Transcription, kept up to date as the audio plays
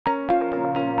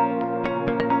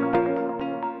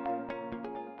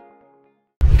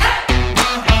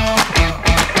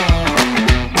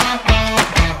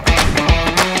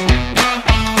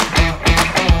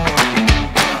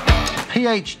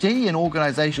PhD in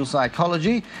organisational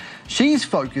psychology. She's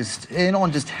focused in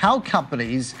on just how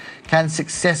companies can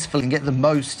successfully get the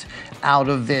most out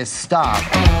of their staff.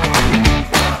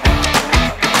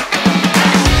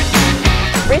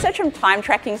 Research from time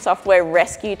tracking software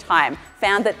Rescue Time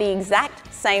found that the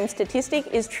exact same statistic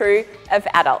is true of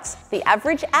adults. The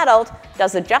average adult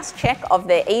does a just check of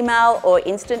their email or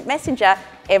instant messenger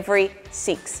every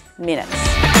 6 minutes.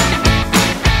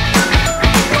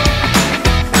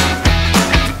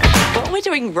 What we're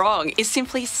doing wrong is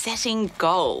simply setting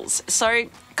goals. So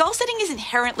goal setting is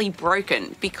inherently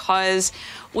broken because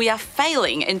we are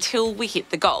failing until we hit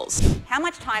the goals. How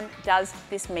much time does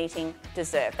this meeting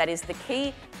deserve? That is the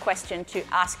key question to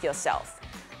ask yourself.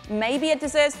 Maybe it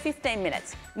deserves 15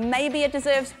 minutes. Maybe it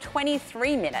deserves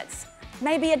 23 minutes.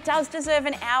 Maybe it does deserve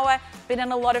an hour, but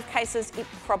in a lot of cases, it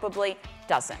probably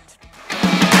doesn't.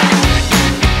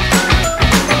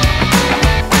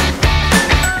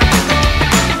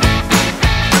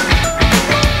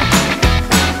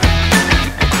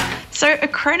 So a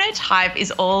chronotype is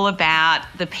all about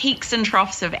the peaks and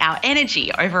troughs of our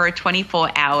energy over a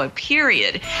 24-hour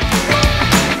period.